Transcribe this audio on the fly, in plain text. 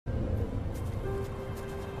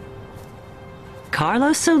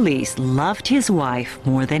Carlos Solis loved his wife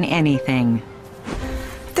more than anything.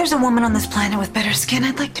 If there's a woman on this planet with better skin,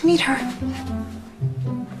 I'd like to meet her.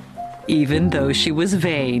 Even though she was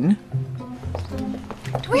vain.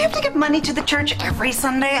 Do we have to give money to the church every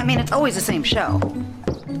Sunday? I mean, it's always the same show.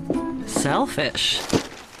 Selfish.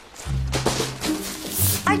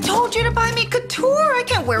 I told you to buy me couture. I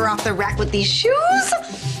can't wear off the rack with these shoes.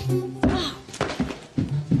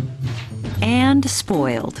 And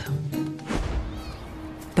spoiled.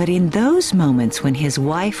 But in those moments when his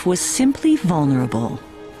wife was simply vulnerable,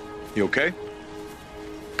 You okay?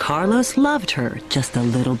 Carlos loved her just a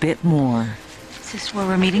little bit more. Is this where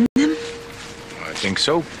we're meeting them? I think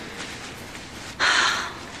so.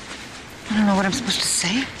 I don't know what I'm supposed to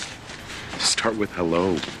say. Start with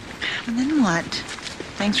hello. And then what?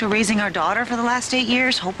 Thanks for raising our daughter for the last 8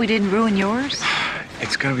 years. Hope we didn't ruin yours.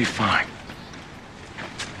 It's gonna be fine.